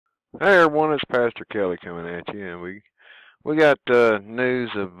Hey everyone, it's Pastor Kelly coming at you, and we got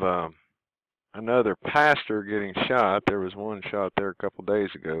news of another pastor getting shot. There was one shot there a couple days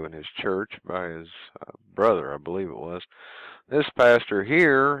ago in his church by his brother, I believe it was. This pastor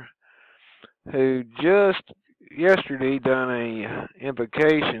here, who just yesterday done a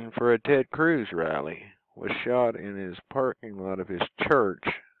invocation for a Ted Cruz rally, was shot in his parking lot of his church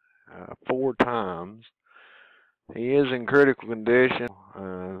 4 times. He is in critical condition.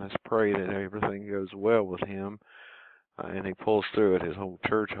 Let's pray that everything goes well with him. And he pulls through it. His whole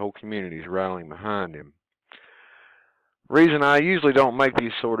church, whole community is rallying behind him. Reason I usually don't make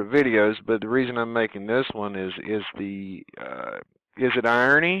these sort of videos, but the reason I'm making this one is it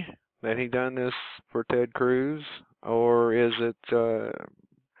irony that he done this for Ted Cruz, or is it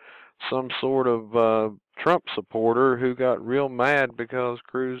some sort of Trump supporter who got real mad because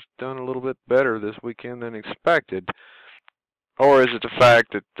Cruz done a little bit better this weekend than expected? Or is it the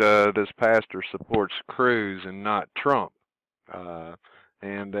fact that this pastor supports Cruz and not Trump? Uh,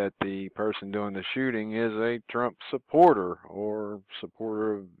 and that the person doing the shooting is a Trump supporter or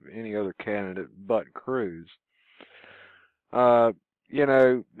supporter of any other candidate but Cruz. Uh, you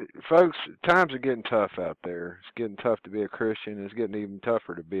know, folks, times are getting tough out there. It's getting tough to be a Christian. It's getting even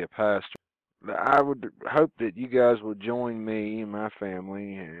tougher to be a pastor. I would hope that you guys will join me and my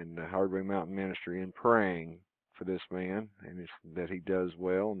family and the Hardway Mountain Ministry in praying for this man and that he does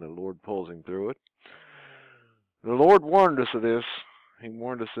well and the Lord pulls him through it. The Lord warned us of this. He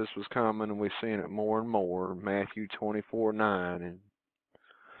warned us this was coming, and we've seen it more and more. Matthew 24:9, and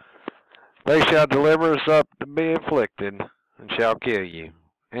they shall deliver us up to be afflicted, and shall kill you,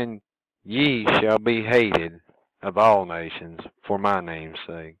 and ye shall be hated of all nations for my name's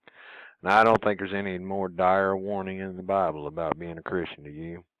sake. Now, I don't think there's any more dire warning in the Bible about being a Christian, do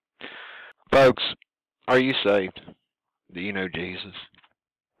you? Folks, are you saved? Do you know Jesus?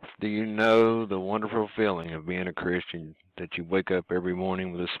 Do you know the wonderful feeling of being a Christian, that you wake up every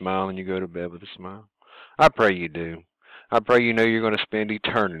morning with a smile and you go to bed with a smile? I pray you do. I pray you know you're going to spend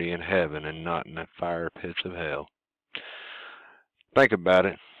eternity in heaven and not in the fire pits of hell. Think about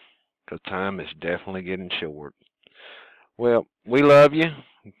it, because time is definitely getting short. Well, we love you.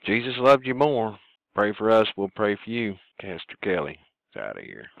 Jesus loved you more. Pray for us. We'll pray for you. Pastor Kelly is out of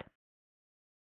here.